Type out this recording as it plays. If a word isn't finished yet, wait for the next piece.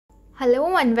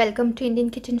Hello and welcome to Indian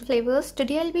Kitchen Flavors.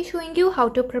 Today I'll be showing you how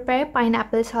to prepare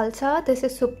pineapple salsa. This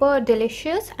is super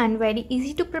delicious and very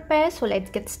easy to prepare. So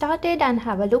let's get started and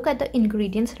have a look at the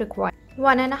ingredients required.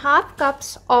 1.5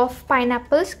 cups of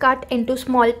pineapples cut into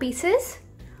small pieces.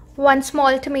 1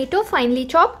 small tomato finely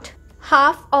chopped.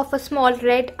 Half of a small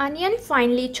red onion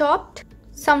finely chopped.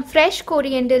 Some fresh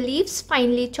coriander leaves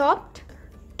finely chopped.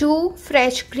 2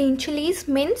 fresh green chilies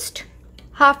minced.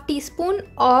 Half teaspoon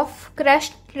of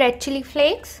crushed red chili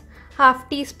flakes, half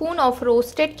teaspoon of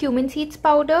roasted cumin seeds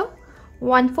powder,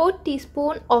 1/4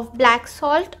 teaspoon of black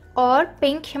salt or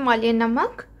pink Himalayan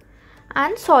namak,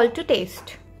 and salt to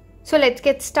taste. So let's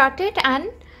get started and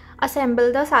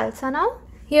assemble the salsa now.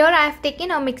 Here I have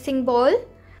taken a mixing bowl.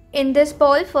 In this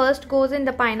bowl first goes in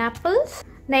the pineapples,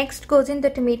 next goes in the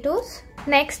tomatoes.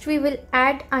 Next we will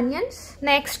add onions.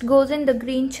 Next goes in the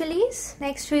green chilies.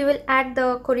 Next we will add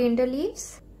the coriander leaves.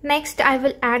 Next I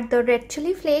will add the red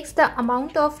chili flakes. The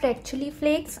amount of red chili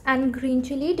flakes and green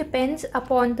chili depends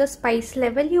upon the spice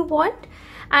level you want.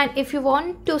 And if you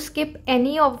want to skip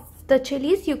any of the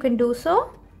chilies, you can do so.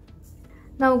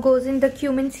 Now goes in the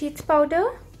cumin seeds powder.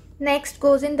 Next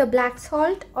goes in the black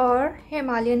salt or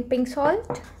Himalayan pink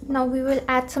salt. Now we will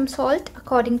add some salt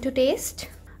according to taste.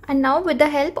 And now with the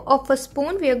help of a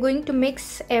spoon we are going to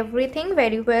mix everything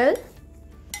very well.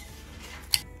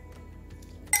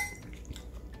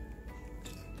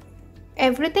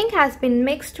 Everything has been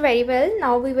mixed very well.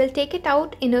 Now we will take it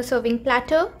out in a serving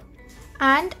platter.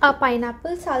 And our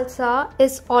pineapple salsa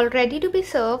is all ready to be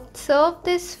served. Serve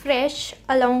this fresh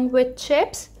along with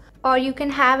chips, or you can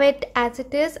have it as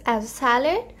it is as a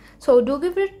salad. So do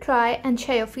give it a try and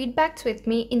share your feedbacks with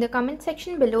me in the comment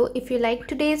section below. If you like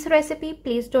today's recipe,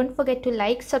 please don't forget to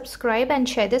like, subscribe and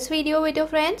share this video with your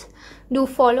friends. Do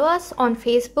follow us on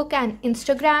Facebook and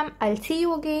Instagram. I'll see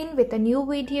you again with a new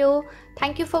video.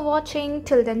 Thank you for watching.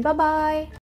 Till then, bye bye.